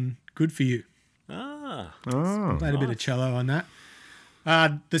on Good For You. Ah. Played a bit of cello on that.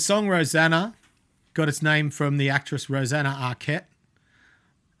 The song Rosanna got its name from the actress Rosanna Arquette,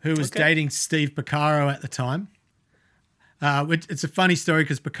 who was dating Steve Beccaro at the time. It's a funny story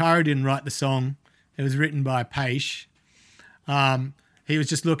because Beccaro didn't write the song. It was written by Paish. He was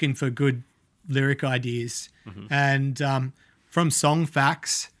just looking for good lyric ideas. And from Song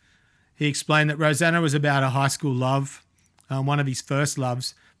Facts, he explained that Rosanna was about a high school love, one of his first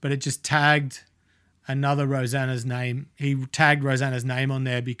loves, but it just tagged another Rosanna's name. He tagged Rosanna's name on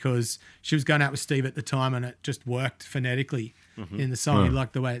there because she was going out with Steve at the time and it just worked phonetically in the song. He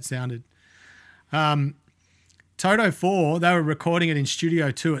liked the way it sounded. Toto 4, they were recording it in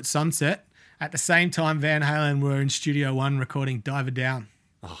Studio 2 at Sunset. At the same time, Van Halen were in Studio 1 recording Diver Down.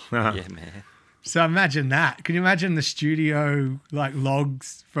 Oh, yeah, man. So imagine that. Can you imagine the studio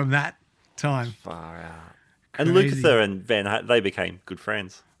logs from that time? Far out. And Crazy. Luther and Van Halen, they became good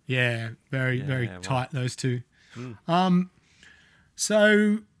friends. Yeah, very wow. tight, those two.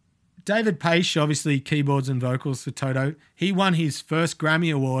 So David Paish, obviously keyboards and vocals for Toto, he won his first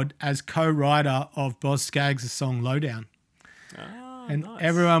Grammy Award as co-writer of Boz Scaggs' song Lowdown. And nice.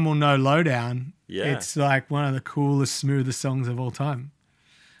 everyone will know Lowdown. Yeah. It's like one of the coolest, smoothest songs of all time.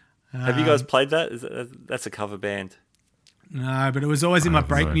 Have you guys played that? That's a cover band. No, but it was always in my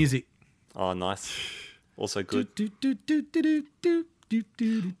break no. music. Oh, nice. Also good. Yeah.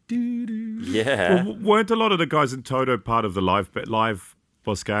 Yeah. Well, weren't a lot of the guys in Toto part of the live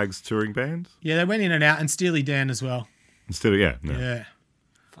Boz Scaggs touring band? Yeah, they went in and out, and Steely Dan as well. Instead of, yeah. No. Yeah.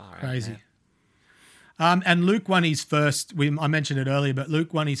 Far out, Crazy. man. And Luke won his first, I mentioned it earlier, but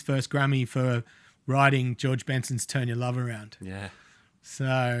Luke won his first Grammy for writing George Benson's Turn Your Love Around. Yeah.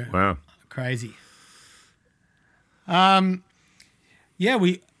 So, Wow. crazy. Yeah,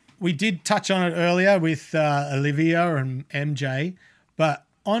 we did touch on it earlier with Olivia and MJ, but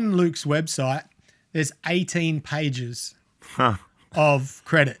on Luke's website, there's 18 pages of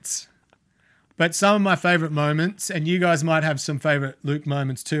credits. But some of my favorite moments, and you guys might have some favorite Luke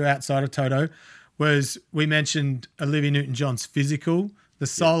moments too outside of Toto, was we mentioned Olivia Newton-John's Physical. The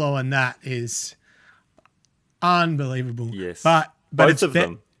solo on that is unbelievable. Yes. But Both it's of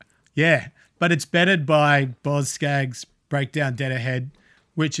them. Yeah, but it's bettered by Boz Scaggs' Breakdown Dead Ahead,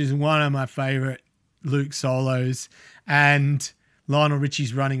 which is one of my favorite Luke solos. And Lionel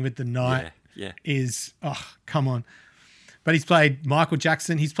Richie's Running with the Night Yeah. is, come on. But he's played Michael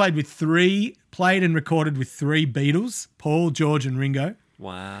Jackson. He's played and recorded with 3 Beatles, Paul, George, and Ringo.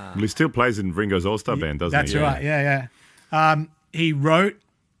 Wow. Well, he still plays in Ringo's All-Star Band, doesn't That's he? right, yeah. He wrote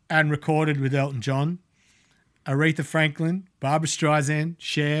and recorded with Elton John, Aretha Franklin, Barbara Streisand,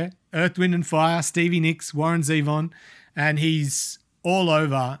 Cher, Earth, Wind and Fire, Stevie Nicks, Warren Zevon, and he's all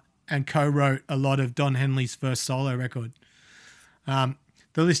over and co-wrote a lot of Don Henley's first solo record. The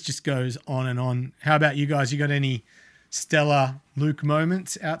list just goes on and on. How about you guys? You got any stellar Luke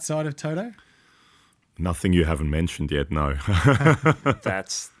moments outside of Toto? Nothing you haven't mentioned yet, no.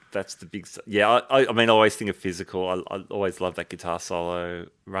 That's the big... Yeah, I mean, I always think of Physical. I always love that guitar solo,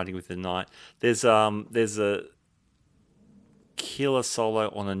 Running with the Night. There's a killer solo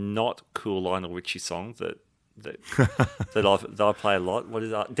on a not cool Lionel Richie song that I play a lot. What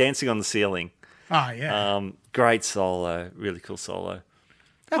is that? Dancing on the Ceiling. Oh, yeah. Great solo, really cool solo.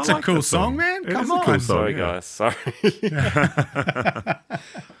 That's I a like cool that song, song. man. It Come is a on. cool song. Sorry, yeah. guys. Sorry.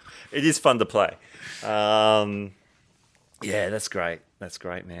 It is fun to play. Yeah, that's great. That's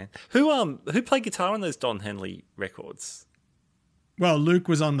great, man. Who played guitar on those Don Henley records? Well, Luke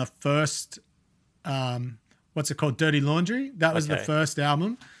was on the first, what's it called? Dirty Laundry. That was the Okay. first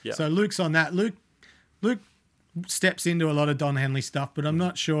album. Yeah. So Luke's on that. Luke steps into a lot of Don Henley stuff, but I'm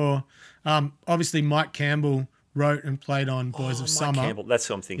not sure. Obviously, Mike Campbell wrote and played on Boys of Mike Summer. Campbell. That's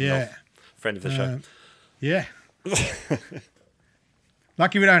who I'm thinking Yeah. of. Friend of the show. Yeah.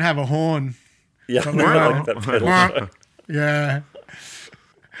 Lucky we don't have a horn. Yeah, we I don't. like that pedal. Yeah.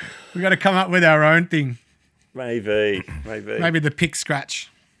 We got to come up with our own thing. Maybe. Maybe the pick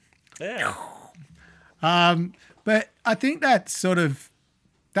scratch. Yeah. But I think that's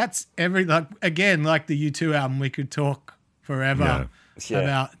every, again, like the U2 album, we could talk forever Yeah.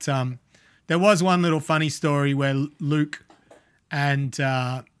 about. There was one little funny story where Luke and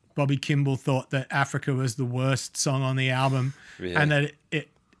Bobby Kimball thought that Africa was the worst song on the album, Really? and that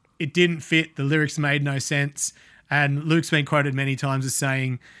it didn't fit. The lyrics made no sense. And Luke's been quoted many times as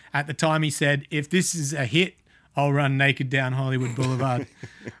saying, at the time he said, if this is a hit, I'll run naked down Hollywood Boulevard.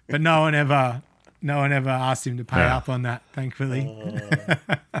 But no one ever asked him to pay up on that, thankfully.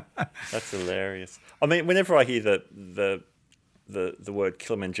 That's hilarious. I mean, whenever I hear the word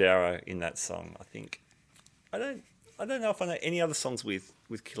Kilimanjaro in that song, I think I don't know if I know any other songs with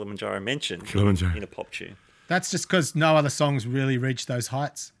Kilimanjaro mentioned in a pop tune. That's just because no other songs really reach those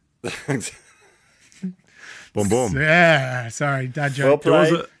heights. Boom, boom. Yeah, sorry, dad joke.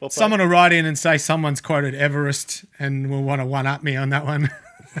 Well played. Someone will write in and say someone's quoted Everest and will want to one-up me on that one.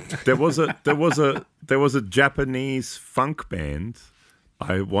 There was a Japanese funk band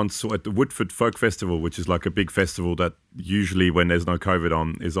I once saw at the Woodford Folk Festival, which is like a big festival that usually when there's no COVID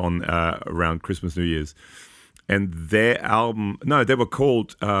on is on around Christmas, New Year's. And their album, they were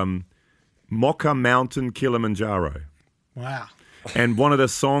called Mocha Mountain Kilimanjaro. Wow. And one of the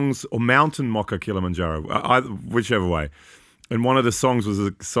songs, or Mountain Mocha Kilimanjaro, whichever way. And one of the songs was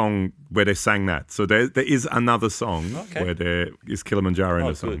a song where they sang that. So there is another song where there is Kilimanjaro in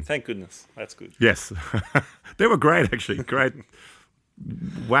the song. Good. Thank goodness. That's good. Yes. They were great, actually. Great,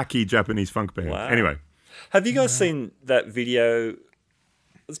 wacky Japanese funk band. Wow. Anyway. Have you guys seen that video?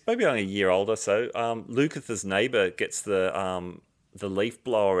 It's maybe only a year old or so. Lukather's neighbour gets the leaf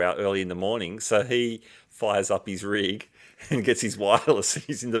blower out early in the morning, so he fires up his rig and gets his wireless.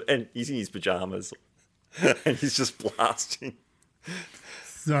 He's in his pajamas, and he's just blasting.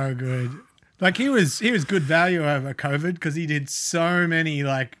 So good. Like he was good value over COVID because he did so many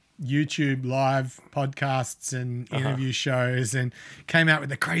like YouTube live podcasts and interview shows and came out with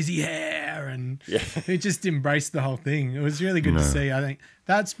the crazy hair and he just embraced the whole thing. It was really good to see. I think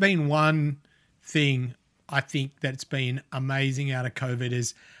that's been one thing I think that's been amazing out of COVID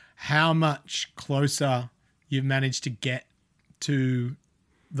is how much closer you've managed to get to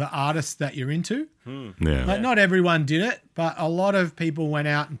the artists that you're into. Like not everyone did it, but a lot of people went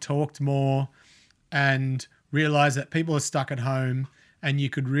out and talked more and realized that people are stuck at home and you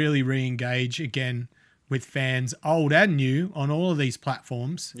could really re-engage again with fans, old and new, on all of these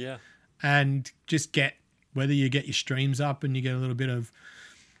platforms. Yeah. And just whether you get your streams up and you get a little bit of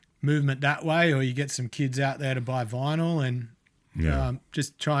movement that way, or you get some kids out there to buy vinyl and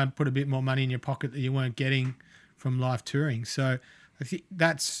just try and put a bit more money in your pocket that you weren't getting from live touring. So I think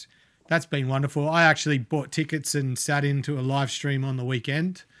that's been wonderful. I actually bought tickets and sat into a live stream on the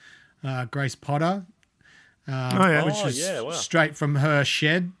weekend. Grace Potter, which was straight from her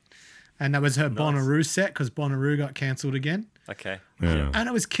shed, and that was her Bonnaroo set because Bonnaroo got cancelled again. Okay. Yeah. And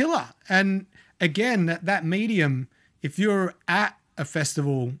it was killer. And again, that medium, if you're at a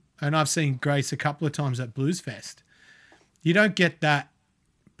festival, and I've seen Grace a couple of times at Blues Fest, you don't get that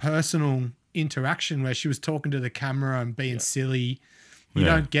personal interaction where she was talking to the camera and being silly. You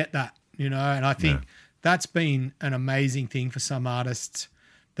don't get that, and I think that's been an amazing thing for some artists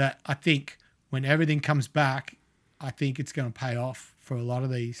that I think when everything comes back, I think it's going to pay off for a lot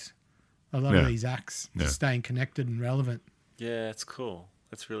of these acts staying connected and relevant. Yeah, it's cool.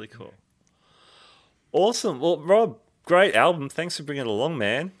 That's really cool. Awesome. Well, Rob, great album. Thanks for bringing it along,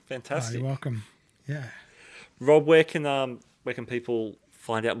 man. Fantastic. You're welcome. Yeah. Rob, where can people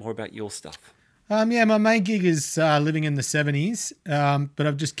find out more about your stuff? My main gig is Living in the 70s, but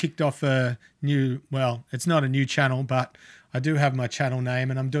I've just kicked off a new, it's not a new channel, but I do have my channel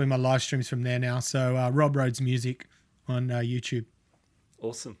name and I'm doing my live streams from there now. So Rob Rhodes Music on YouTube.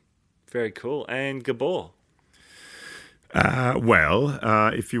 Awesome. Very cool. And Gabor?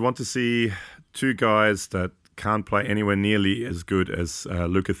 If you want to see two guys that can't play anywhere nearly as good as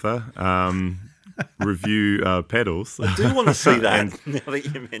Lukather, review Pedals. I do want to see that now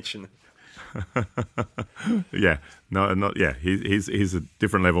that you mention it. He's a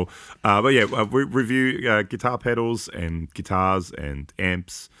different level. We review guitar pedals and guitars and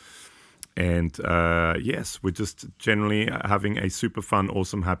amps, and we're just generally having a super fun,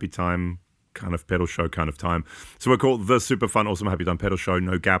 awesome, happy time kind of pedal show kind of time. So we're called the Super Fun, Awesome, Happy Time Pedal Show.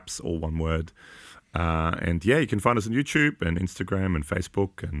 No gaps, all one word. You can find us on YouTube and Instagram and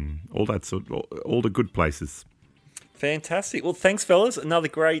Facebook and all that all the good places. Fantastic. Well, thanks, fellas. Another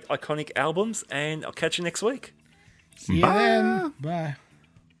great, iconic albums, and I'll catch you next week. See you then. Bye.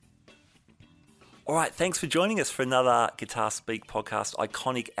 All right, thanks for joining us for another Guitar Speak podcast,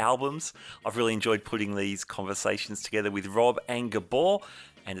 Iconic Albums. I've really enjoyed putting these conversations together with Rob and Gabor,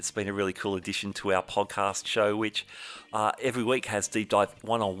 and it's been a really cool addition to our podcast show, which every week has deep dive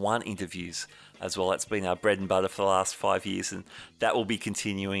one-on-one interviews as well. That's been our bread and butter for the last 5 years, and that will be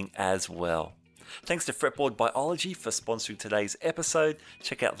continuing as well. Thanks to Fretboard Biology for sponsoring today's episode.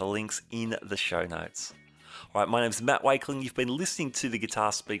 Check out the links in the show notes. All right, my name's Matt Wakeling. You've been listening to the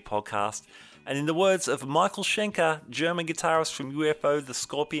Guitar Speak podcast. And in the words of Michael Schenker, German guitarist from UFO, the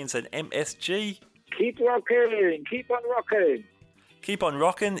Scorpions and MSG, Keep rocking. Keep on rocking. Keep on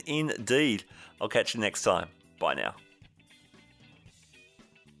rocking indeed. I'll catch you next time. Bye now.